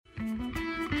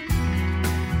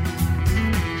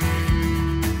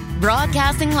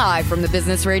Broadcasting live from the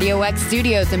Business Radio X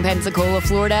studios in Pensacola,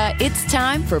 Florida, it's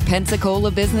time for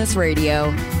Pensacola Business Radio.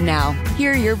 Now,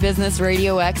 here are your Business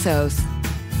Radio X hosts.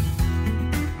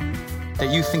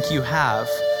 That you think you have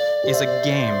is a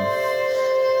game,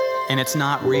 and it's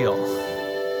not real.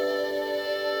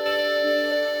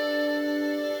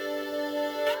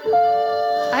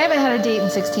 I haven't had a date in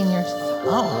 16 years.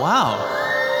 Oh, wow.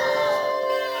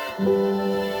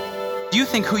 You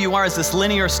think who you are is this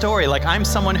linear story, like I'm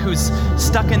someone who's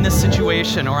stuck in this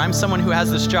situation, or I'm someone who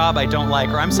has this job I don't like,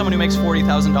 or I'm someone who makes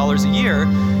 $40,000 a year,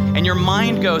 and your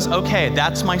mind goes, okay,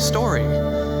 that's my story.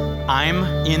 I'm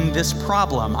in this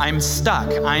problem, I'm stuck,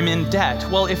 I'm in debt.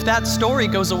 Well, if that story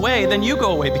goes away, then you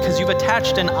go away because you've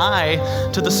attached an I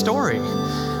to the story.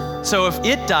 So if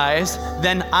it dies,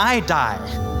 then I die.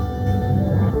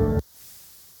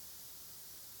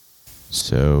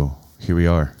 So here we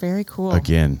are. Very cool.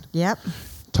 Again. Yep.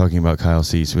 Talking about Kyle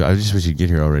Cease. I just wish you'd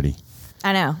get here already.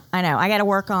 I know. I got to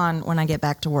work on, when I get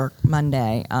back to work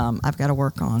Monday, I've got to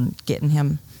work on getting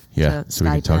him to so we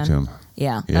can talk to him.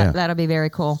 Yeah. That'll be very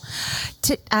cool.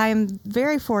 I'm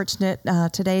very fortunate.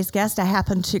 Today's guest,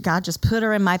 God just put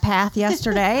her in my path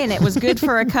yesterday, and it was good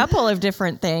for a couple of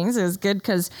different things. It was good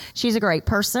because she's a great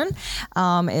person.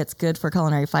 It's good for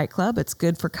Culinary Fight Club. It's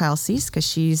good for Kyle Cease because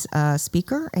she's a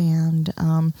speaker and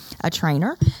a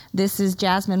trainer. This is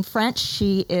Jasmine French.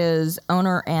 She is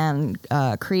owner and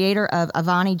creator of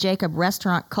Avani Jacob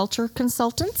Restaurant Culture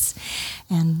Consultants.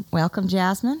 And welcome,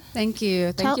 Jasmine. Thank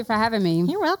you. Thank you for having me.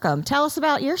 You're welcome. Tell us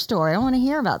about your story. I want to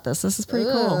hear about this. This is pretty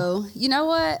cool. You know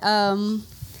what?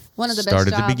 One of the Start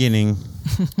best at the beginning.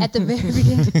 At the very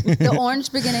beginning. The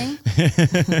orange beginning.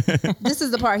 This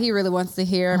is the part he really wants to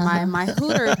hear. My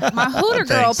Hooter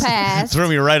girl pass. Throw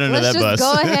me right under that bus. Let's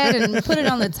just go ahead and put it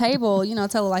on the table,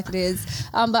 tell it like it is.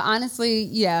 But honestly,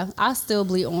 yeah, I still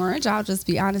bleed orange. I'll just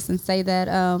be honest and say that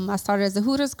I started as a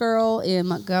Hooters girl in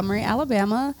Montgomery,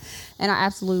 Alabama, and I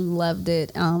absolutely loved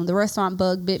it. The restaurant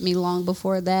bug bit me long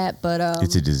before that, but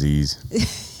it's a disease.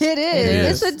 It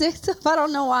is. It's addictive. I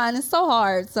don't know why, and it's so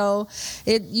hard. So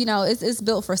it's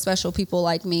built for special people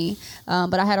like me.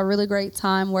 But I had a really great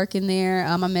time working there.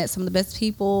 I met some of the best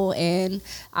people, and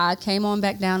I came on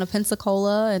back down to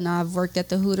Pensacola, and I've worked at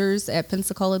the Hooters at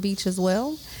Pensacola Beach as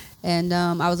well. And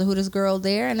I was a Hooters girl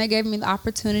there, and they gave me the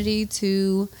opportunity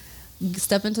to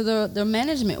step into the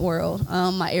management world.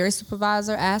 My area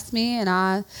supervisor asked me, and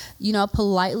I,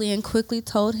 politely and quickly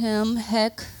told him,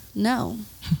 heck no,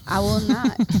 I will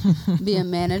not be a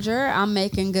manager. I'm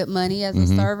making good money as a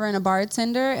server and a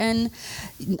bartender, and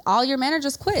all your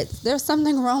managers quit. There's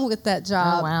something wrong with that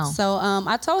job. Oh, wow. So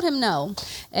I told him no.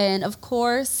 And of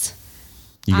course,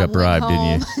 you got bribed,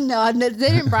 didn't you? No, they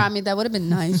didn't bribe me. That would have been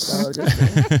nice, though.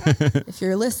 If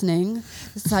you're listening,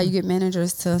 this is how you get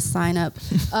managers to sign up.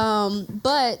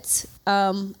 But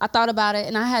I thought about it,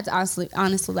 and I had to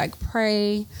honestly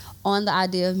pray on the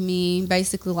idea of me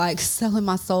basically selling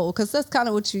my soul, because that's kind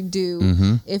of what you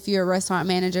do if you're a restaurant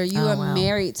manager. You are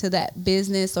married to that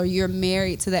business, or you're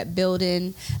married to that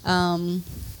building.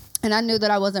 And I knew that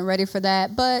I wasn't ready for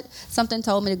that, but something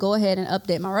told me to go ahead and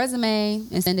update my resume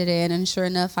and send it in. And sure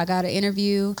enough, I got an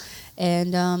interview,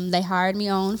 and they hired me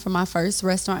on for my first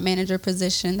restaurant manager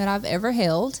position that I've ever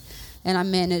held. And I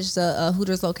managed a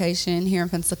Hooters location here in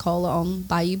Pensacola on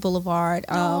Bayou Boulevard.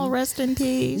 Rest in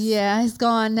peace. Yeah, it's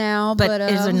gone now. But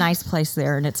there's a nice place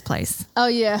there in its place. Oh,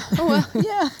 yeah. Oh, well,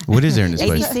 yeah. What is there in this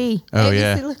place? ABC. Oh, ABC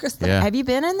yeah. Liquor Store. Yeah. Have you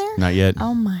been in there? Not yet.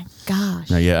 Oh, my gosh.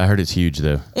 Not yet. I heard it's huge,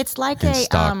 though. It's like and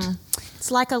stocked. It's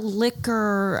like a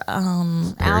liquor,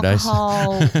 Paradise?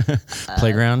 alcohol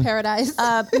Playground? Paradise.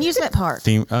 Amusement park.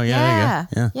 Theme. Oh, yeah,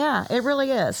 there you go. Yeah, it really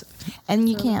is. And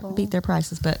you can't beat their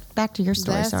prices. But back to your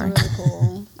story, That's sorry. really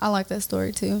cool. I like that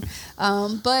story, too.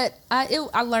 But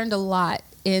I learned a lot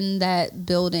in that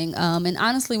building. And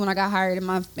honestly, when I got hired, in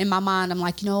my mind, I'm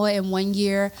like, you know what? In 1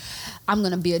 year, I'm going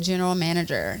to be a general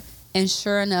manager. And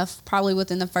sure enough, probably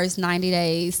within the first 90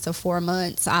 days to 4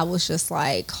 months, I was just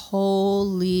like,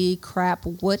 holy crap,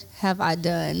 what have I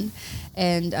done?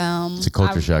 And it's a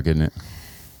culture shock, isn't it?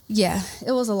 Yeah,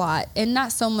 it was a lot. And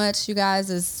not so much, you guys,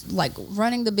 as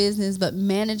running the business, but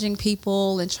managing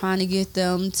people and trying to get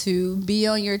them to be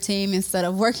on your team instead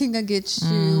of working against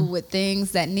you with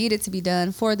things that needed to be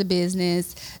done for the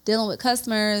business, dealing with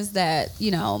customers that,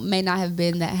 may not have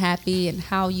been that happy, and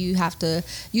how you have to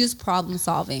use problem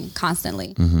solving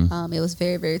constantly. It was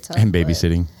very, very tough. And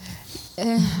babysitting.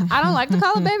 I don't like to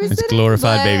call it babysitting. It's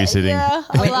glorified but babysitting. Yeah,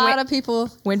 a lot of people.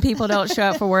 When people don't show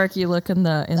up for work, you look in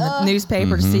the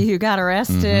newspaper to see who got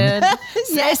arrested.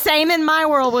 Yeah, same in my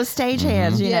world with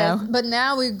stagehands, you know. But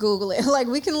now we Google it. Like,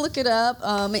 we can look it up.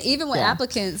 And even with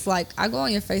applicants, like, I go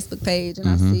on your Facebook page and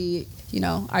I see, you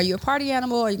know, are you a party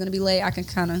animal? Are you going to be late? I can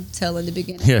kind of tell in the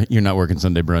beginning. Yeah, you're not working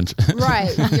Sunday brunch.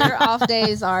 Right. Your off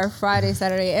days are Friday,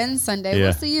 Saturday, and Sunday. Yeah.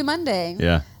 We'll see you Monday.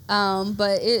 Yeah.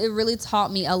 But it really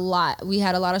taught me a lot. We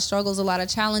had a lot of struggles, a lot of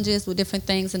challenges with different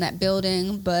things in that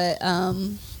building. But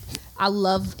I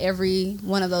love every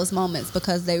one of those moments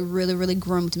because they really, really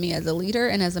groomed me as a leader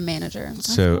and as a manager.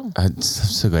 So I'm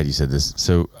so glad you said this.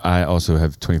 So I also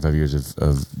have 25 years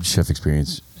of chef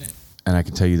experience. And I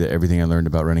can tell you that everything I learned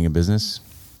about running a business,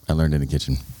 I learned in the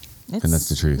kitchen. And that's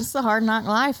the truth. It's a hard knock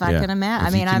life, I can imagine.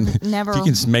 I mean, I've never... If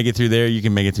you can make it through there, you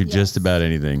can make it through just about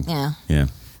anything. Yeah. Yeah.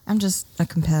 I'm just a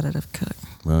competitive cook.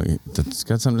 Well, that's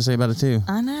got something to say about it, too.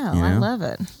 I know. You know? I love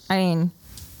it. I mean,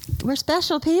 we're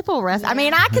special people. I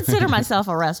mean, I consider myself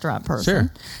a restaurant person.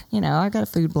 Sure. You know, I got a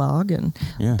food blog.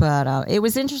 But it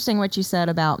was interesting what you said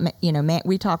about, you know,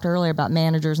 we talked earlier about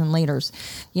managers and leaders.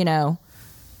 You know,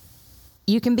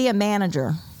 you can be a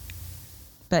manager,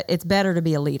 but it's better to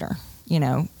be a leader. You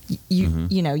know,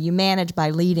 you know, you manage by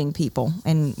leading people.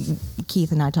 And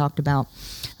Keith and I talked about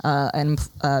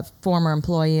a former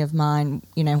employee of mine.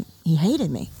 You know, he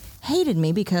hated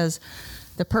me because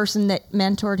the person that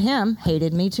mentored him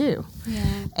hated me too.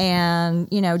 Yeah. And,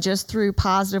 you know, just through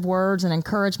positive words and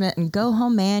encouragement and go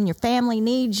home, man, your family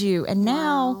needs you. And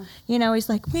now, you know, he's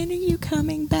like, when are you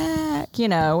coming back? You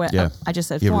know, I just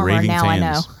said former, now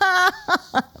fans.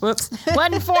 I know. Whoops.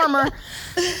 Wasn't former.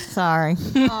 Sorry.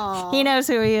 He knows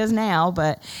who he is now.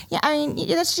 But yeah, I mean,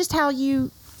 that's just how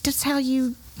you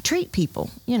treat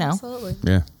people, you know. Absolutely.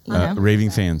 Yeah.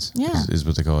 Raving fans Yeah. is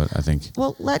what they call it, I think.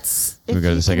 Well, let's... Can we go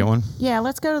to the second one? Yeah,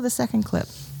 let's go to the second clip.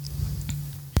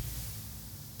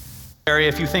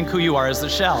 If you think who you are is the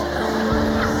shell.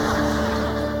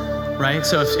 Right?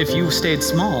 So if you stayed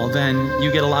small, then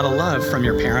you get a lot of love from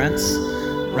your parents,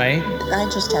 right? I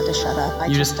just had to shut up.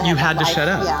 You had to shut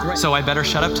up. Yeah. So I better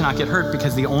shut up to not get hurt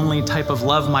because the only type of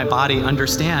love my body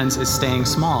understands is staying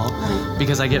small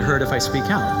because I get hurt if I speak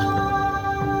out.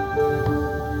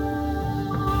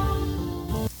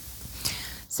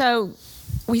 So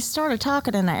we started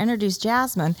talking and I introduced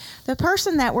Jasmine. The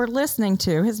person that we're listening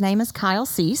to, his name is Kyle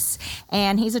Cease,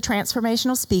 and he's a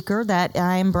transformational speaker that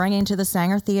I am bringing to the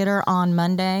Sanger Theater on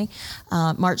Monday,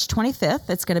 March 25th.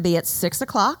 It's going to be at 6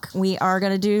 o'clock. We are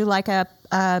going to do like a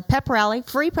pep rally,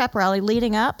 free pep rally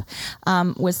leading up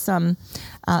with some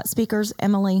speakers.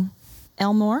 Emily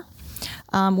Elmore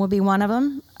will be one of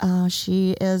them.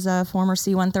 She is a former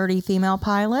C-130 female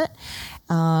pilot.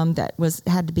 That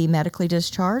had to be medically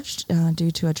discharged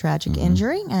due to a tragic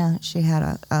injury. She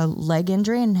had a leg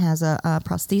injury and has a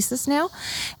prosthesis now.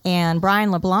 And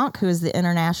Brian LeBlanc, who is the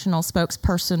international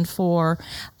spokesperson for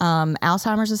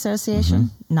Alzheimer's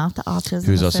Association, not the Autism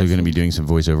Who's also going to be doing some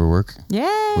voiceover work.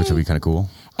 Yay! Which will be kind of cool.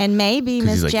 And maybe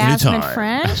Miss like, Jasmine anytime.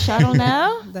 French. I don't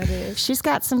know. That is. She's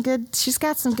got some good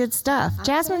stuff.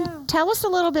 Jasmine, tell us a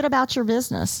little bit about your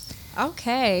business.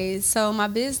 Okay, so my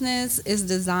business is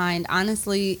designed,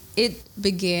 honestly, it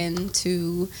began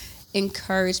to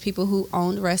encourage people who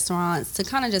owned restaurants to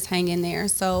kind of just hang in there.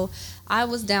 So I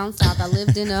was down south. I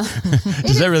lived in a...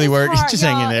 Does that really work? Hard, just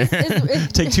hang in there.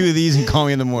 Take 2 of these and call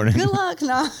me in the morning. Good luck.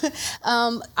 No.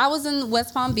 I was in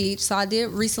West Palm Beach, so I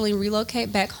did recently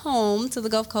relocate back home to the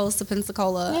Gulf Coast to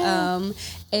Pensacola.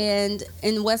 And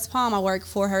in West Palm, I worked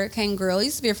for Hurricane Grill. It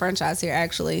used to be a franchise here,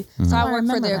 actually. So I worked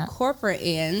for their corporate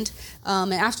end.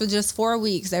 And after just 4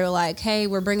 weeks, they were like, hey,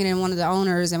 we're bringing in one of the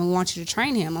owners and we want you to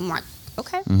train him. I'm like,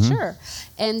 okay, sure.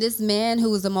 And this man who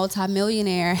was a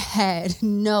multimillionaire had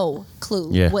no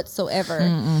clue whatsoever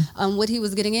what he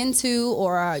was getting into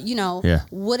or, you know,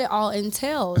 what it all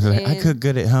entailed. I cook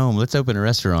good at home. Let's open a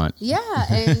restaurant. Yeah.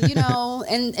 And, you know,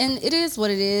 and it is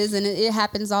what it is. And it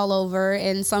happens all over.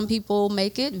 And some people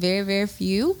make it, very, very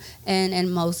few,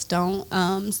 and most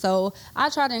don't. So I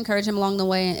try to encourage him along the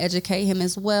way and educate him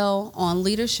as well on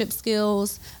leadership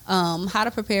skills, how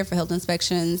to prepare for health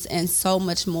inspections, and so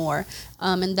much more.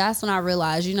 And that's when I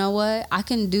realized, you know what, I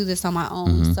can do this on my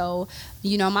own. So,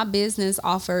 you know, my business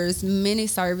offers many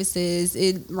services.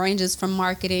 It ranges from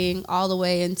marketing all the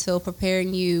way until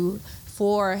preparing you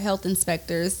for health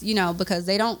inspectors, you know, because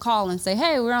they don't call and say,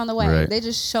 hey, we're on the way. Right. They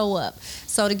just show up.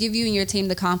 So to give you and your team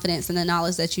the confidence and the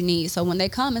knowledge that you need. So when they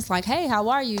come, it's like, hey, how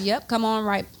are you? Yep, come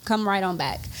right on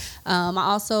back. I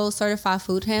also certify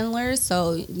food handlers.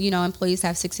 So, you know, employees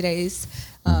have 60 days.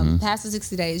 Past the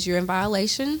 60 days, you're in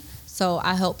violation. So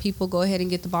I help people go ahead and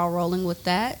get the ball rolling with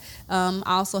that. I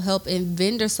also help in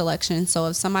vendor selection. So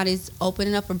if somebody's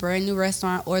opening up a brand new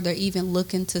restaurant, or they're even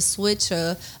looking to switch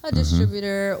a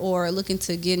distributor, or looking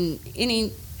to get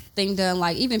anything done,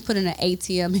 like even putting an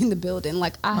ATM in the building,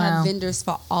 like I have vendors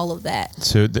for all of that.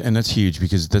 So, and that's huge,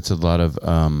 because that's a lot of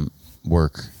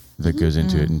work that goes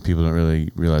into it, and people don't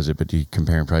really realize it, but you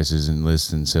comparing prices and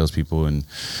lists and salespeople and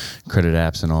credit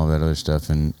apps and all that other stuff,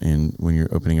 and when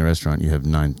you're opening a restaurant, you have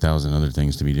 9,000 other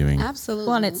things to be doing. Absolutely.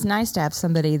 Well, and it's nice to have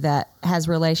somebody that has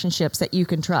relationships that you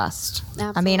can trust.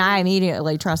 Absolutely. I mean, I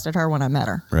immediately trusted her when I met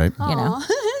her. Right. You know?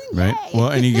 Right. Well,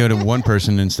 and you go to one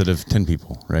person instead of 10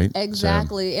 people, right?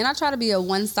 Exactly. And I try to be a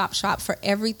one-stop shop for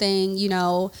everything, you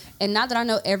know, and not that I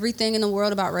know everything in the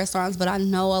world about restaurants, but I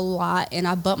know a lot, and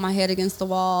I butt my head against the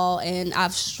wall, and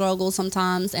I've struggled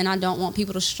sometimes, and I don't want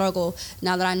people to struggle.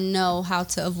 Now that I know how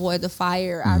to avoid the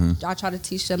fire, I try to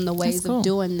teach them the ways of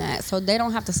doing that, so they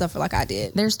don't have to suffer like I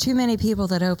did. There's too many people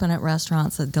that open at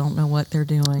restaurants that don't know what they're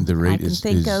doing. The rate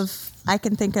I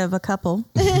can think of a couple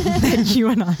that you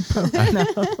and I both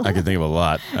know. I can think of a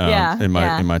lot in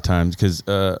my times, because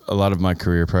a lot of my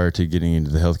career prior to getting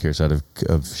into the healthcare side of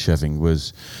chefing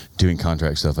was doing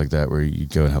contract stuff like that, where you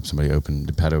go and help somebody open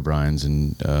the Pat O'Brien's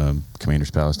and Commander's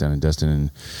Palace down in Destin,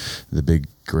 and the big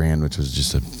Grand, which was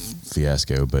just a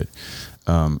fiasco. But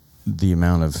the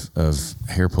amount of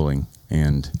hair pulling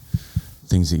and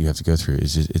things that you have to go through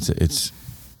is just,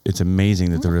 it's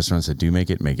amazing that the restaurants that do make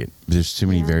it. There's too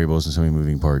many variables and so many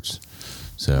moving parts.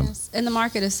 So, yes. And the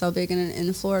market is so big, and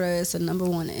in Florida, it's the number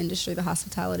one industry, the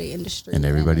hospitality industry. And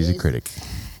everybody's a critic.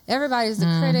 Everybody's a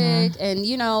critic, and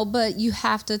you know, but you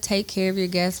have to take care of your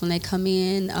guests when they come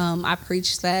in. I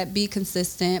preach that: be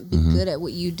consistent, be good at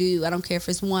what you do. I don't care if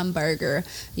it's one burger.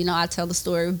 You know, I tell the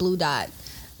story of Blue Dot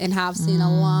and how I've seen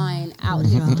a line out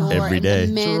his door Every day.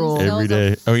 And the man Every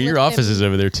day. Oh, your office is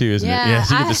over there too, isn't it? Yeah,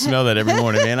 so you get to smell that every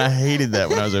morning, man. I hated that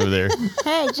when I was over there.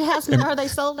 Hey, Jasmine, are they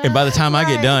sold out? And by the time I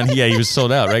get done, he was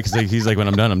sold out, right? Because he's like, when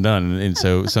I'm done, I'm done. And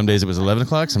so some days it was 11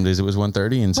 o'clock, some days it was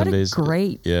 1:30, and some days. What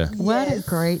a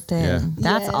great thing. Yeah.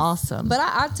 That's awesome. But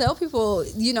I tell people,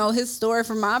 you know, his story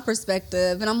from my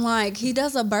perspective, and I'm like, he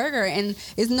does a burger, and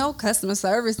it's no customer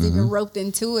service even roped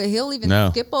into it. He'll even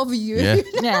skip over you.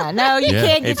 Yeah. No, you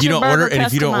can't get if you your don't burger order, and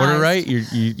if you don't order customized.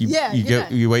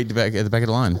 right, you wait at the back of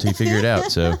the line until you figure it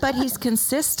out. So, But he's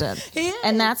consistent, He is.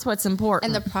 and that's what's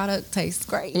important. And the product tastes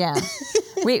great. Yeah,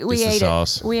 we Just the ate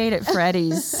sauce. it. We ate at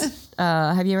Freddy's.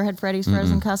 Have you ever had Freddy's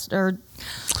frozen custard?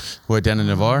 what, down in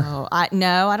Navarre? Oh, I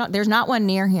don't. There's not one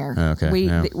near here. Okay,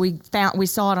 We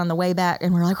saw it on the way back,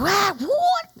 and we're like, what?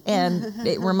 And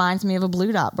it reminds me of a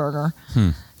Blue Dot burger.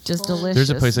 Just delicious. There's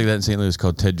a place like that in St. Louis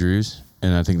called Ted Drew's,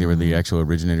 and I think they were the actual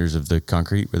originators of the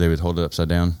concrete, where they would hold it upside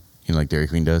down, you know, like Dairy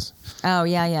Queen does. Oh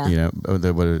yeah. You know,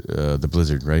 the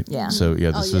Blizzard, right? Yeah. So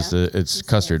it's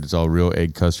custard. It's all real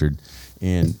egg custard,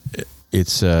 and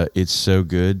it's so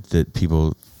good that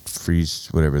people freeze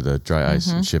the dry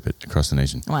ice and ship it across the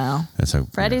nation. Wow. That's how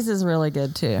Freddy's is really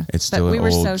good too. It's still an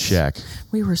old shack.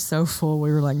 We were so full.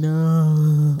 We were like,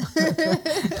 no.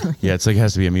 Yeah, it's like it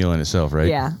has to be a meal in itself,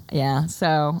 right? Yeah.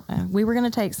 So we were going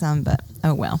to take some, but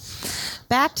oh well.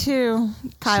 Back to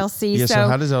Kyle C. Yeah. So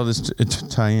how does all this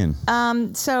tie in?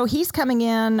 So he's coming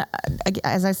in,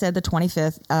 as I said, the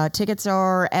 25th. Tickets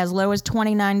are as low as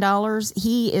 $29.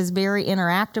 He is very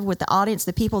interactive with the audience.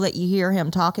 The people that you hear him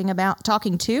talking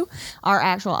to are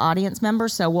actual audience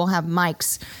members. So we'll have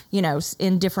mics, you know,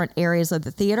 in different areas of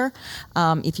the theater.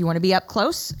 If you want to be up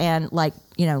close and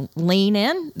lean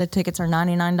in, the tickets are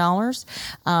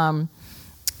 $99.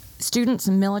 Students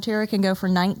and military can go for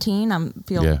 $19. I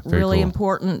feel really cool.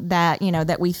 important that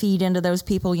that we feed into those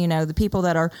people. The people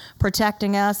that are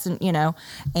protecting us,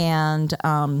 and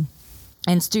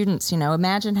students.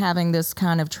 Imagine having this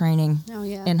kind of training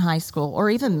in high school or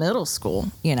even middle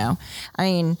school. I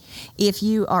mean, if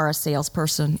you are a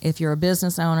salesperson, if you're a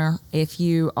business owner, if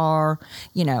you are,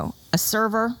 a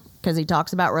server. Because he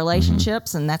talks about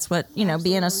relationships, and that's what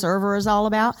being a server is all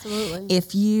about. Absolutely.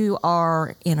 If you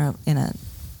are in a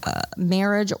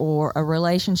marriage or a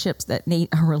relationship that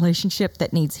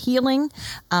needs healing,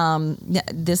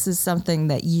 this is something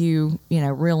that you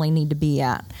really need to be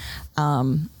at.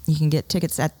 You can get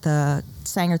tickets at the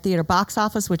Sanger Theater box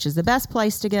office, which is the best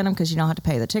place to get them because you don't have to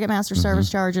pay the Ticketmaster service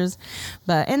charges.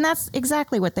 And that's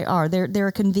exactly what they are. They're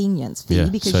a convenience fee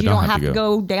because you don't have to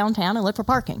go downtown and look for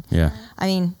parking. Yeah. I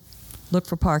mean, look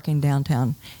for parking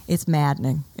downtown. It's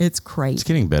maddening. It's crazy. It's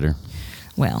getting better.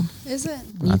 Well, is it?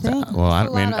 You think?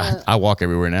 I walk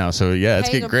everywhere now, so yeah, it's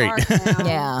getting great.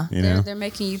 Yeah. They're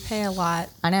making you pay a lot.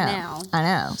 I know. Now. I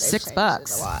know. They've $6.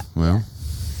 a lot. Well,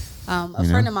 A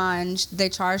friend of mine, they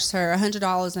charged her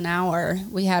 $100 an hour.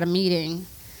 We had a meeting.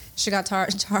 She got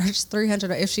charged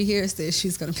 $300. If she hears this,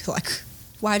 she's gonna be like,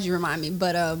 "Why'd you remind me?"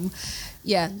 But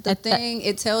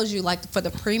it tells you like for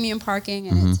the premium parking,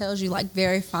 and it tells you like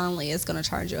very finally it's gonna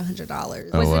charge you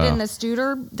 $100. Was it in the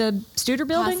Studer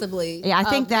building? Possibly. Yeah, I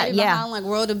think that. Right Yeah, behind, like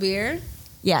World of Beer.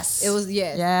 Yes. It was,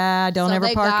 yes. Yeah, don't so ever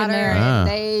they park got in her, there. And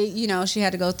they, she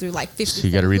had to go through like 50 So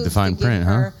you got to read the fine print,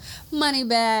 huh? Money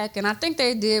back, and I think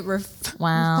they did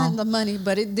refund the money,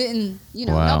 but it didn't.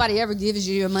 Nobody ever gives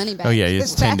you your money back. Oh yeah,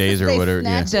 it's 10 days or whatever.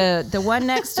 Yeah. The one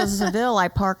next to Seville I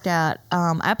parked at,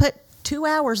 I put 2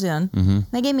 hours in.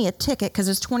 They gave me a ticket because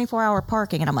it's 24-hour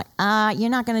parking, and I'm like, you're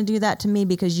not going to do that to me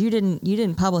because you didn't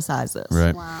publicize this.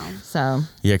 Right. Wow. So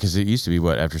yeah, because it used to be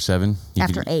what, after 7?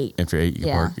 After 8. After 8 you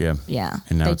could park. Yeah. Yeah.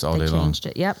 And now it's all day long. Changed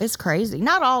it. Yep, it's crazy.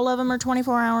 Not all of them are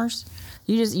 24 hours.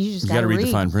 You just got to read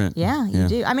the fine print. Yeah, you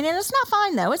do. I mean, and it's not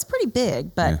fine though. It's pretty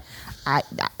big, but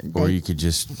or you could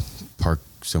just park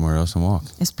somewhere else and walk.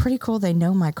 It's pretty cool. They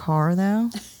know my car though.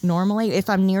 Normally, if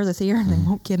I'm near the theater, they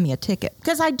won't give me a ticket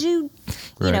because I do.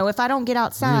 Right. If I don't get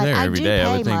outside, You're there I every do day. pay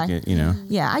I would think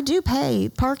Yeah, I do pay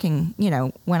parking.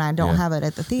 When I don't have it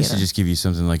at the They theater. should just give you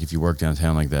something like if you work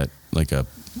downtown like that, like a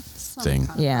thing.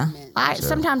 Yeah,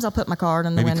 sometimes I'll put my card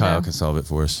in the Maybe window. Kyle can solve it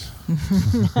for us.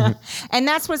 And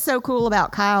that's what's so cool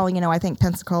about Kyle. I think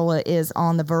Pensacola is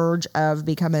on the verge of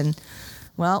becoming,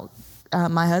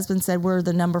 my husband said we're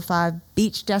the number 5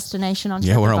 beach destination on TripAdvisor.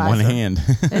 Yeah, we're on one hand.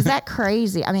 Is that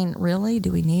crazy? I mean, really?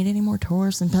 Do we need any more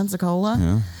tourists in Pensacola?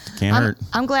 Yeah, can't hurt.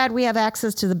 I'm glad we have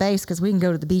access to the base because we can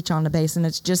go to the beach on the base, and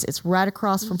it's right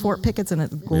across from Fort Pickens, and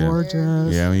it's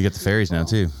gorgeous. Yeah, you get the ferries now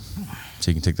too,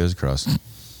 so you can take those across.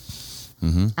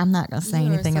 I'm not going to say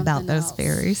You are anything about something those else.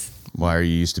 ferries. Why are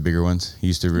you used to bigger ones? You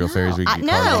used to real ferries? We could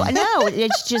No,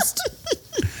 it's just.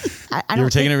 I You don't ever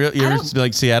taken think- a real? You I ever don't-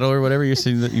 like Seattle or whatever?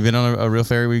 You've been on a real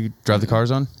ferry we drive the cars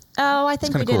on? Oh, I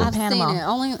think we kinda did cool. in I've seen Panama. it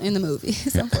only in the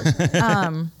movies,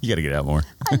 unfortunately. You got to get out more.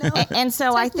 And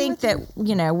so I think that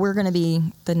we're going to be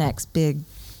the next big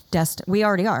we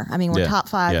already are. I mean, we're Yeah, top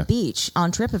 5 yeah. beach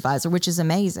on TripAdvisor, which is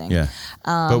amazing. Yeah,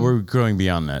 but we're growing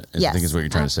beyond that. I yes, think is what you're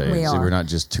trying to say. we are. We're not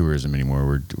just tourism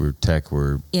anymore. We're tech.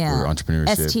 We're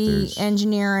entrepreneurship. ST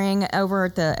engineering over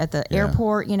at the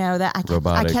airport. That I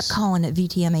Robotics. kept calling it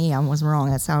VTME. I was wrong.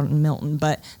 That sounded Milton,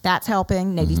 but that's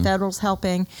helping. Navy Federal's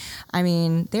helping. I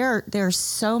mean, there's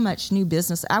so much new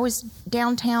business. I was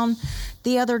downtown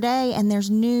the other day, and there's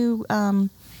new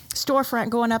storefront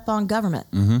going up on Government.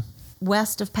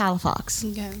 West of Palafox.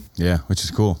 Okay. Yeah, which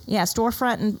is cool. Yeah,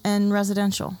 storefront and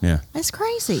residential. Yeah. It's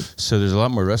crazy. So there's a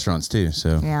lot more restaurants too.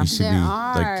 So Yeah. you should There be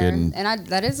are, like getting. and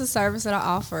that is a service that I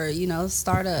offer.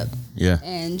 Startup. Yeah.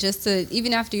 And just to,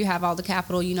 even after you have all the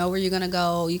capital, you know where you're going to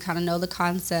go. You kind of know the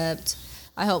concept.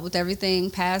 I help with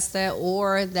everything past that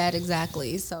or that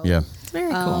exactly. So Yeah. It's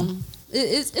very cool.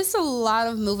 It's a lot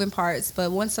of moving parts,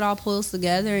 but once it all pulls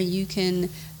together and you can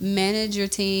manage your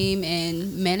team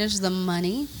and manage the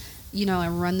money,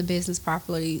 and run the business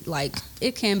properly, like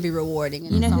it can be rewarding.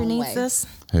 In You know its who own needs way. this?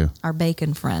 Who? Our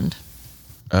bacon friend.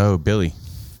 Oh, Billy.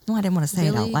 No, I didn't want to say it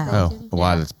out Billy loud. Oh, Bacon?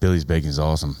 wow. Yeah. That's Billy's bacon is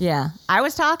awesome. Yeah, I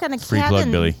was talking to Free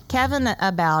plug, Billy. Kevin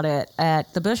about it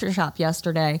at the butcher shop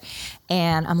yesterday,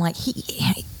 and I'm like,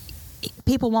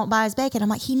 people won't buy his bacon. I'm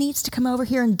like, he needs to come over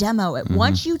here and demo it.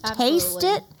 Once you taste Absolutely.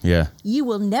 it, Yeah. you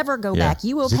will never go Yeah. back.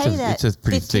 You will It's pay a- that it's a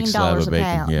pretty thick slab $15 of a bacon.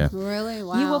 pound. Yeah. Really?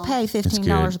 Wow. You will pay It's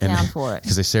 $15 a good. pound for it.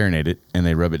 Because they serenade it and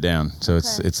they rub it down. So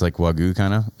it's like Wagyu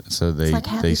kind of. So they like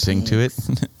Happy sing to it.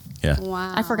 Yeah.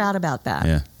 Wow. I forgot about that.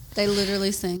 Yeah. They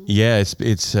literally sing. Yeah, it's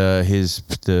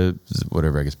the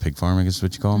whatever, I guess pig farm, I guess is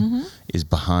what you call them, is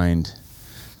behind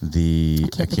the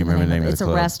I can't remember the name of the It's a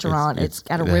club. restaurant. It's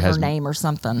got a it river has name or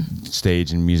something.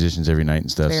 stage and musicians every night and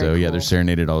stuff. Very So yeah, cool. they're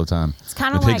serenaded all the time. It's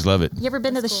kind The of like pigs love it. You ever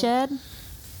been to the Shed?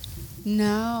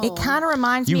 No. It kind of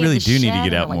reminds You me really of the do need Shed. to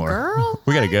get I'm out like, more. Girl,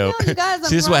 We gotta go. know, you guys, I'm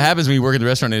See, this is what running- happens when you work in the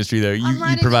restaurant industry, though. You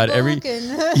writing provide a every book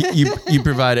and- you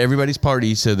provide everybody's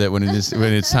party so that when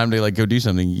it's time to like go do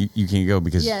something, you can't go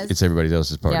because Yes. it's everybody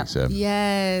else's party. Yep. So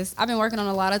Yes, I've been working on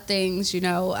a lot of things.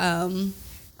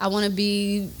 I want to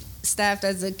be staffed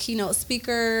as a keynote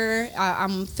speaker.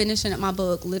 I'm finishing up my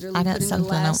book, literally I got putting something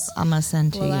the last, I'm going to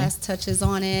send to the you. last touches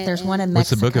on it. There's one in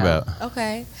what's the Mexico. book about?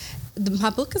 Okay. My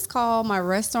book is called My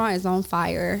Restaurant is on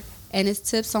Fire, and it's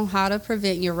tips on how to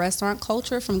prevent your restaurant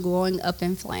culture from going up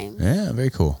in flames. Yeah, very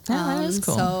cool. Yeah, that is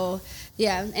cool. So,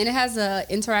 yeah, and it has a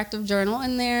interactive journal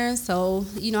in there. So,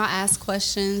 I ask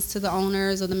questions to the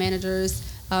owners or the managers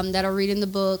that are reading the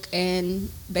book and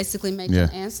basically make them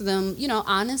answer them,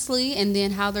 honestly, and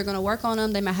then how they're going to work on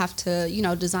them. They might have to,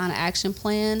 design an action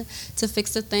plan to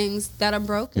fix the things that are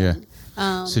broken.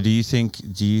 Yeah. So do you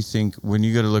think when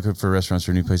you go to look for restaurants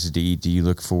or new places to eat, do you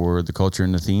look for the culture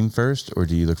and the theme first, or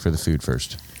do you look for the food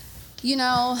first?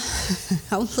 I'm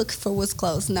looking for what's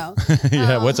close. No.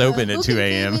 What's open at 2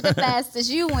 a.m.? Who can feed me the fastest?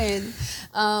 You win.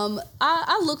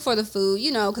 I look for the food,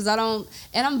 because I don't,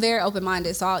 and I'm very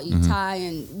open-minded, so I'll eat Thai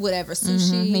and whatever,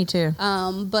 sushi. Me too.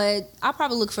 But I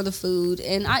probably look for the food,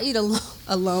 and I eat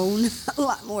alone a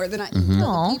lot more than I eat with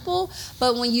other people.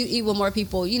 But when you eat with more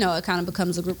people, it kind of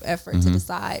becomes a group effort to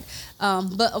decide.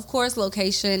 But of course,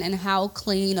 location and how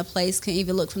clean a place can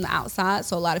even look from the outside.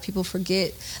 So a lot of people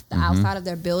forget the outside of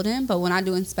their building. But when I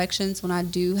do inspections, when I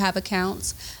do have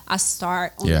accounts, I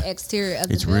start on the exterior of the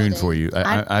building. It's ruined for you.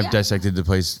 I've dissected the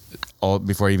place all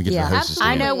before I even get to the hostess.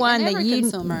 I know one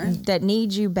that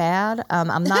needs you bad.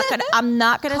 I'm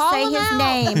not gonna say his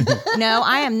name. No,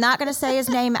 I am not gonna say his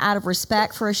name out of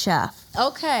respect for a chef.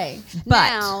 Okay, but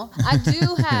now I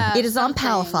do have. It is on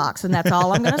Palafox, and that's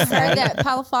all I'm going to say. That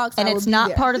Palafox, and it's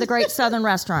not part of the Great Southern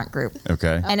Restaurant Group.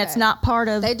 Okay, and it's not part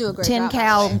of they do a great 10 job,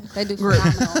 Cow they do Group.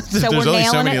 So we're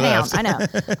nailing it down. Left. I know.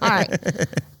 All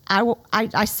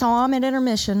right, I saw him at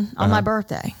intermission on my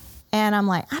birthday, and I'm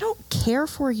like, I don't care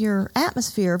for your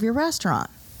atmosphere of your restaurant.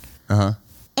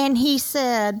 And he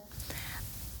said,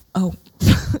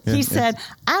 he said,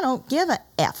 I don't give a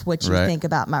F what you think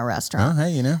about my restaurant. Oh,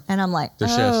 hey, And I'm like,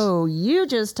 you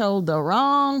just told the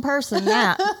wrong person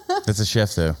that. That's a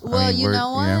chef, though. Well, you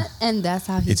know what? And that's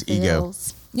how he feels. Ego.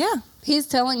 Yeah. He's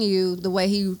telling you the way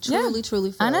he truly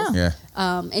feels. I know. Yeah.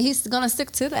 And he's going to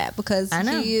stick to that because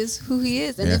he is who he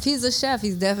is. And if he's a chef,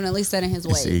 he's definitely setting his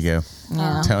ways. It's the ego.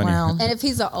 Yeah. I'm telling you. And if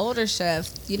he's an older chef,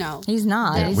 he's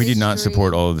not. Yeah, we did not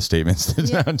support all of the statements.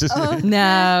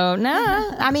 No.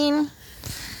 I mean,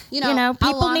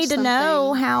 people need to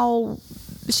know how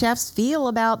chefs feel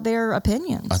about their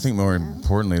opinions. I think more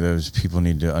importantly, those people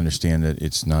need to understand that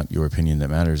it's not your opinion that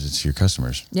matters; it's your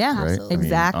customers. Yeah, right.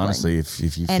 Exactly. Honestly,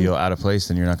 if you feel out of place,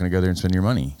 then you're not going to go there and spend your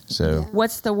money. So,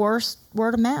 what's the worst?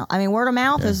 Word of mouth. I mean, word of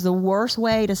mouth is the worst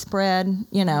way to spread.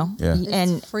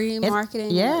 It's free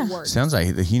marketing. Yeah, it works. Sounds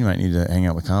like he might need to hang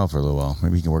out with Kyle for a little while.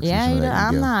 Maybe he can work. Yeah, some of that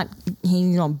I'm not.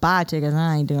 He's gonna buy tickets.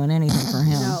 I ain't doing anything for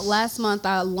him. Last month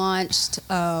I launched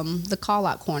the Call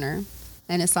Out Corner.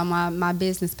 And it's on my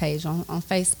business page on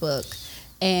Facebook.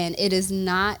 And it is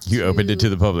not. You opened it to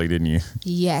the public, didn't you?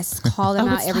 Yes, call them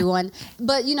out, everyone.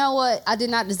 But you know what? I did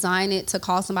not design it to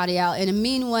call somebody out in a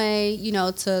mean way,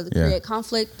 to create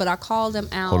conflict. But I called them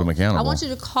out. Hold them accountable. I want you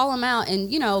to call them out and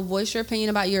voice your opinion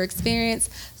about your experience,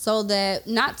 so that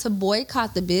not to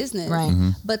boycott the business,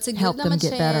 right? But to help give them a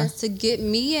get chance better. to get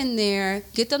me in there,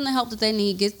 get them the help that they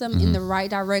need, get them in the right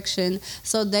direction,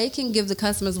 so they can give the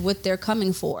customers what they're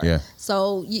coming for. Yeah.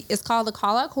 So it's called the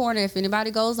Call Out Corner. If anybody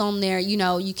goes on there,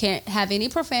 you can't have any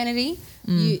profanity.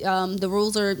 The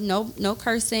rules are no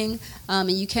cursing, and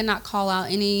you cannot call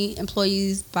out any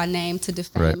employees by name to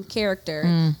defame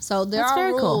character. So there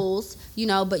are rules,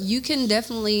 but you can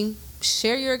definitely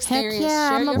share your experience,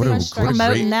 share your frustration.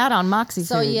 Promoting that on Moxie Food.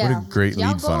 So what a great y'all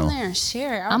lead go funnel. on there and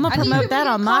share. I'm gonna promote that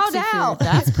on Moxie Food.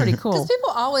 That's pretty cool. Because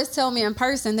people always tell me in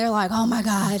person, they're like, "Oh my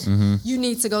God, you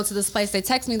need to go to this place." They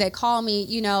text me, they call me,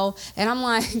 and I'm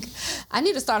like, I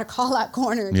need to start a call out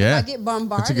corner. Yeah, I get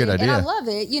bombarded. That's a good idea. And I love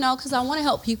it, because I want to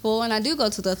help people, and I do go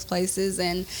to those places,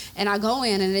 and I go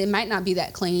in, and it might not be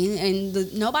that clean,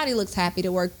 and nobody looks happy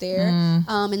to work there.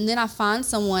 And then I find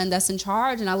someone that's in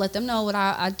charge, and I let them know what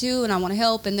I do, and I want to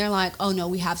help, and they're like, "Oh no,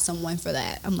 we have someone for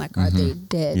that." I'm like, "Are they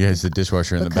dead?" Yeah, it's the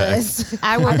dishwasher in the back.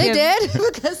 Are they dead?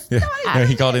 Because no,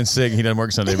 he called in sick. He doesn't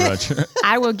work Sunday much.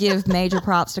 I will give major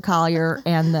props to Collier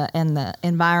and the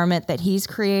environment that he's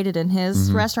created in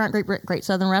his restaurant group, Great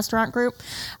Southern Restaurant Group.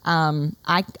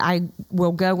 I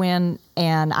will go in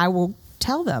and I will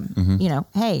tell them,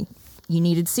 hey, you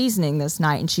needed seasoning this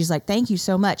night, and she's like, "Thank you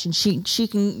so much." And she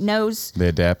knows they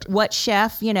adapt what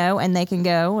chef, and they can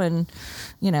go and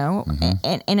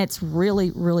and it's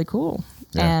really, really cool.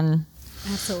 Yeah. And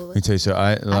absolutely. Let me tell you,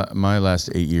 so my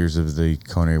last 8 years of the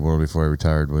culinary world before I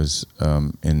retired was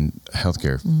in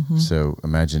healthcare. So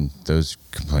imagine those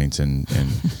complaints, and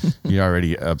you're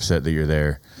already upset that you're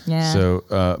there. Yeah. So,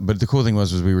 but the cool thing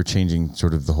was we were changing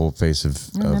sort of the whole face of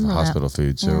hospital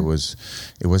food. So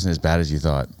it wasn't as bad as you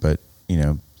thought, but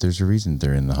there's a reason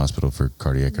they're in the hospital for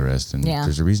cardiac arrest, and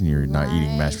there's a reason you're not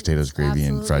eating mashed potatoes, gravy,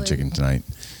 and fried chicken tonight.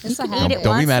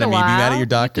 Don't be mad at me. Be mad at your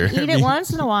doctor. Eat it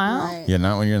once in a while. Right. Yeah,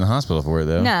 not when you're in the hospital for it,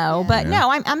 though. No, but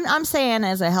I'm saying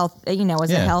as a health, a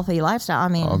healthy lifestyle. I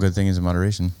mean, all good things in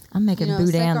moderation. I'm making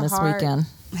boudin Sacred this Heart weekend.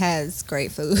 has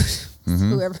great food.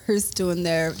 Whoever's doing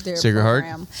their Sacred Heart?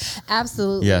 program.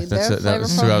 Absolutely. Yeah, that's who I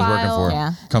was working for.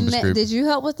 Yeah. Compass Group. Did you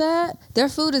help with that? Their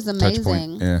food is amazing.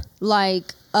 Touchpoint, yeah.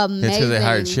 Like amazing. It's because they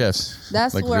hired chefs.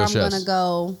 That's like where real I'm chefs. gonna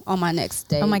go on my next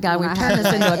date. Oh my God, when we've I turned have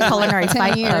this into a culinary 10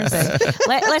 fight years. club thing.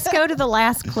 Let's go to the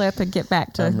last clip and get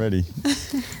back I'm to ready.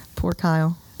 poor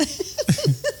Kyle.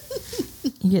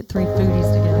 You get 3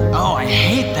 foodies together. Oh, I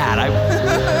hate that. I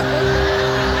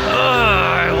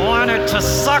want it to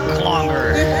suck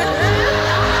longer.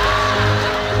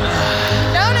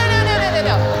 No.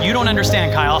 You don't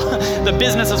understand, Kyle. The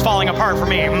business is falling apart for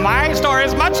me. My story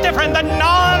is much different than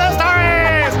all of the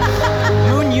stories.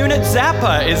 Moon Unit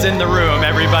Zappa is in the room,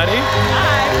 everybody.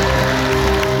 Hi.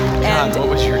 God, what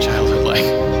was your childhood like?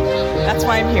 That's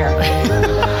why I'm here.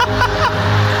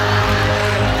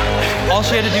 All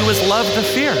she had to do was love the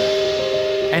fear,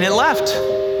 and it left.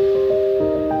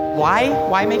 Why?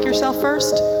 Why make yourself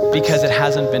first? Because it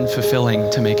hasn't been fulfilling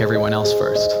to make everyone else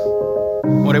first.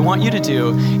 What I want you to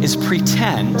do is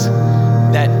pretend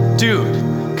that, dude,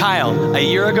 Kyle, a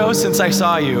year ago since I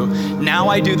saw you, now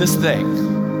I do this thing.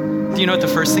 Do you know what the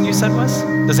first thing you said was?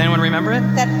 Does anyone remember it?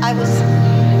 That I was,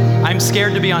 I'm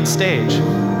scared to be on stage.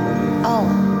 oh,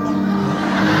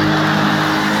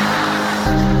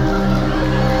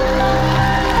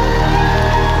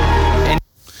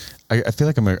 I feel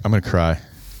like I'm gonna cry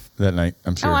that night.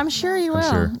 I'm sure. Oh, I'm sure you will.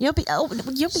 I'm sure. You'll be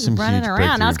Some running huge around.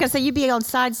 breakthrough. I was gonna say you'd be on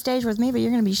side stage with me, but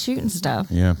you're gonna be shooting stuff.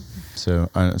 Yeah. So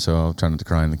I'll try not to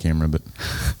cry in the camera, but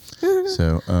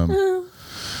so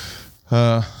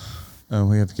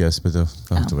we have guests, but they'll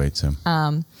have to wait. So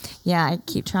Yeah, I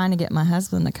keep trying to get my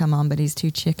husband to come on, but he's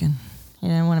too chicken. He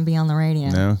didn't want to be on the radio.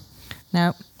 no,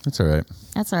 Nope. that's all right.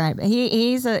 That's all right. But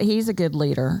he's a good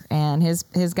leader, and his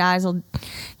guys he'll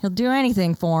do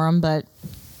anything for him. But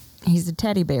he's a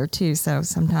teddy bear too, so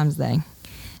sometimes they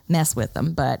mess with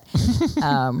him. But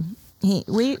Are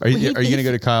you gonna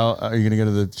go to Kyle? Are you gonna go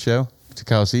to the show to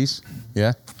Kyle Cease?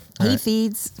 Yeah. All He right.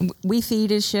 feeds. We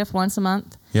feed his shift once a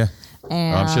month, Yeah.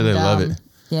 and I'm sure they love it.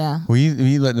 Yeah, Will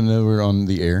you let them know we're on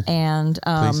the air? and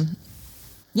Please.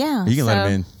 yeah, You can let so-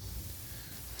 them in.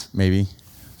 Maybe.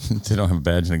 They don't have a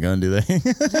badge and a gun, do they?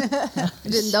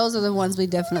 Then those are the ones we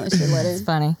definitely should let It's in.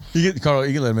 funny. Carl,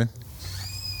 you can let them in.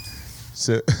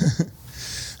 So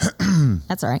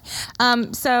That's all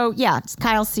right. So yeah,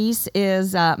 Kyle Cease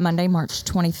is Monday, March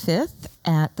 25th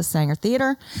at the Sanger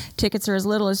Theater. Tickets are as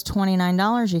little as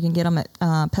 $29. You can get them at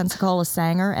Pensacola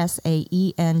Sanger,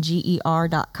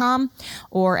 SAENGER.com,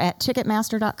 or at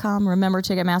Ticketmaster.com. Remember,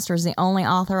 Ticketmaster is the only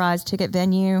authorized ticket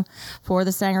venue for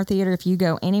the Sanger Theater. If you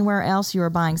go anywhere else, you are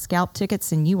buying scalp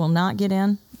tickets and you will not get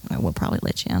in. We'll probably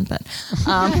let you in, but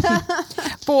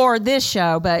for this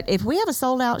show. But if we have a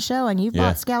sold out show and you've Yeah.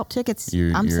 bought scalp tickets,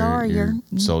 You're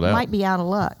sold out. You might be out of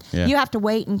luck. Yeah. You have to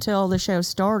wait until the show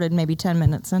started, maybe 10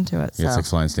 minutes into it. yeah, it's So. like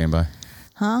flying standby.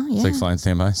 Huh? Yeah. It's like flying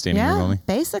standby, standing room Yeah, only.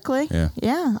 basically. Yeah.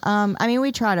 Yeah. I mean,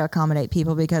 we try to accommodate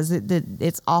people because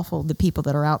it's awful, the people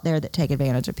that are out there that take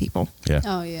advantage of people. Yeah.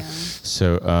 Oh yeah.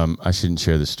 So I shouldn't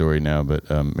share the story now, but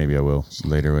maybe I will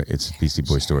later. It's a Beastie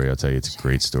Boy story. I'll tell you, it's a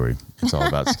great story. It's all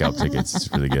about scalp tickets.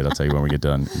 It's really good. I'll tell you when we get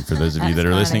done. And for those of you that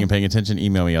are listening and paying attention,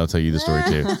 email me. I'll tell you the story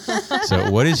too.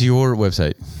 So what is your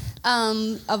website?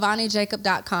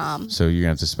 AvaniJacob.com. So you're gonna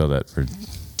have to spell that for.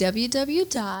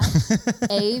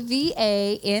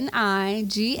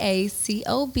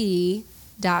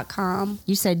 www.avanigacob.com.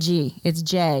 You said G. It's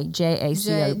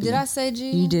J-A-C-O-B. Did I say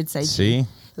G? You did say G. See?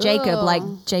 Jacob, Oh. like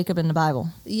Jacob in the Bible.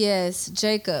 Yes,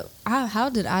 Jacob. How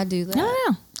did I do that? I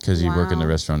don't know. Because you work in the Wow.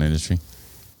 restaurant industry.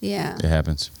 Yeah. It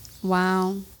happens.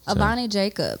 Wow. So- Avani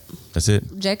Jacob. That's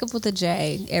it. Jacob with a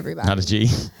J, everybody. Not a G.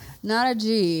 Not a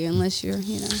G, unless you're,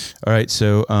 All right.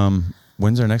 So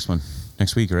when's our next one?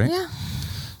 Next week, right? Yeah.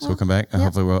 So we'll come back. And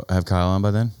hopefully we'll have Kyle on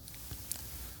by then.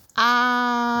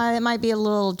 It might be a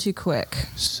little too quick.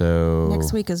 So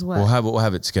Next week as well. We'll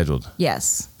have it scheduled.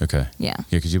 Yes. Okay. Yeah. Yeah,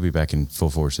 because you'll be back in full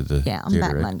force at the Yeah, I'm theater,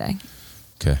 back right? Monday.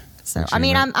 Okay. So Make sure I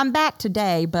mean, you're right. I'm back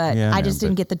today, but Yeah, I I know, just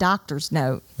didn't but- get the doctor's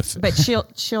note. But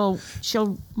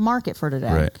she'll mark it for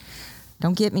today. Right.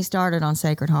 Don't get me started on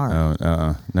Sacred Heart.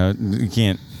 Oh, no, you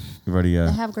can't. You've already.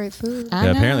 They have great food. I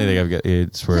Yeah, know. apparently they got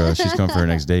it's where she's going for her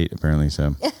next date. Apparently,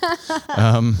 so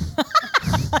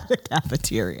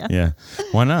Cafeteria. yeah.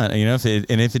 Why not? You know, if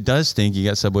it does stink, you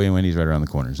got Subway and Wendy's right around the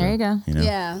corner. So, There you go. You know?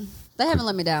 Yeah. They haven't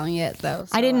let me down yet, though.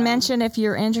 I didn't mention if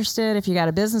you're interested, if you got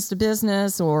a business to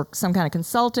business or some kind of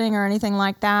consulting or anything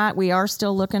like that. We are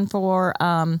still looking for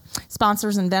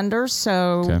sponsors and vendors.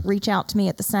 So Okay. reach out to me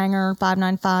at the Sanger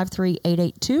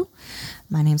 595-3882.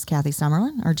 My name's Kathy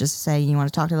Summerlin, or just say you want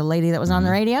to talk to the lady that was on the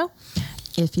radio.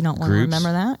 If you don't want to Groups?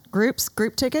 remember that. Group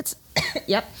tickets,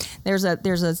 Yep. There's a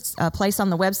place on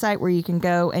the website where you can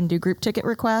go and do group ticket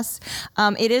requests.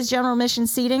 It is general admission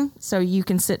seating, so you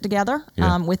can sit together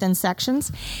within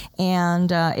sections,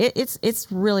 and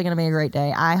it's really going to be a great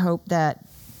day. I hope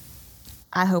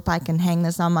I can hang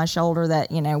this on my shoulder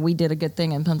that we did a good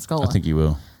thing in Pensacola. I think you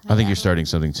will. I think you're starting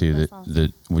something too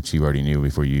that which you already knew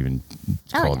before you even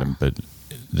called him, but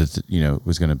that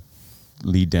was going to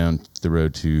lead down the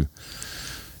road to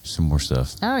some more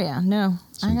stuff. Oh yeah, no.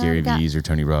 Some Gary V's or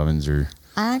Tony Robbins or.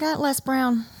 I got Les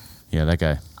Brown. Yeah, that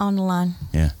guy. On the line.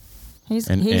 Yeah. He's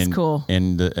cool.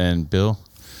 And Bill.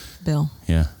 Bill.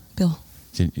 Yeah. Bill.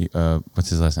 What's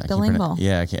his last name? Bill Engvall.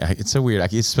 Yeah, I can't. It's so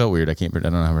weird. It's spelled weird. I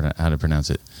don't know how to pronounce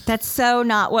it. That's so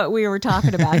not what we were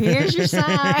talking about. Here's your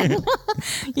sign.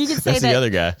 You could say that's the other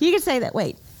guy. You could say that.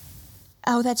 Wait.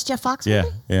 Oh, that's Jeff Foxworthy? Yeah.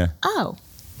 Yeah. Oh.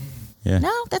 Yeah.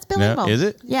 No, that's Bill Engvall. Is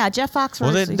it? Yeah, Jeff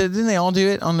Foxworthy. Well, didn't they all do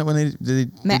it when they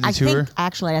did the tour? I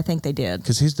think they did.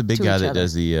 Because who's the big guy that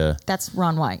does the... That's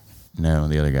Ron White. No,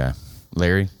 the other guy.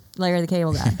 Larry the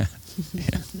Cable Guy.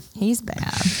 Yeah. He's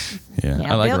bad. Yeah,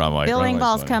 I like Ron White. Bill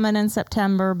Engvall's coming in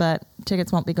September, but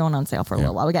tickets won't be going on sale for a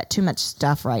little while. We got too much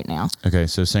stuff right now. Okay,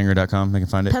 so sanger.com, they can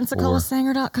find it?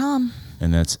 PensacolaSanger.com.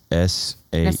 And that's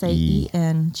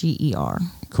SAENGER.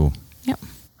 Cool. Yep. All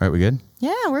right, we good?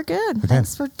 Yeah, we're good. Okay.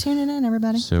 Thanks for tuning in,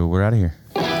 everybody. So we're out of here.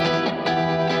 All right,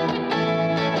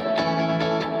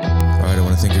 I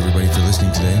want to thank everybody for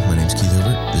listening today. My name's Keith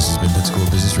Hilbert. This has been Pensacola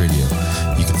Business Radio.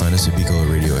 You can find us at Picola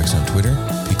Radio X on Twitter,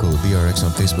 Picola BRX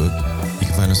on Facebook. You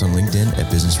can find us on LinkedIn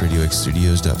at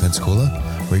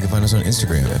businessradioxstudios.pensacola, or you can find us on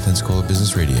Instagram at Pensacola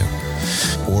Business Radio,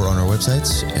 or on our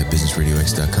websites at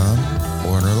businessradiox.com,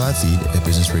 or on our live feed at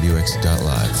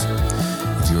businessradiox.live.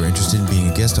 If you are interested in being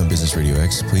a guest on Business Radio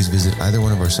X, please visit either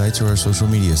one of our sites or our social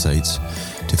media sites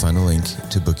to find a link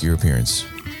to book your appearance.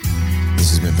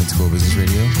 This has been Pensacola Business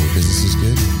Radio, where business is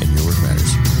good and your work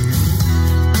matters.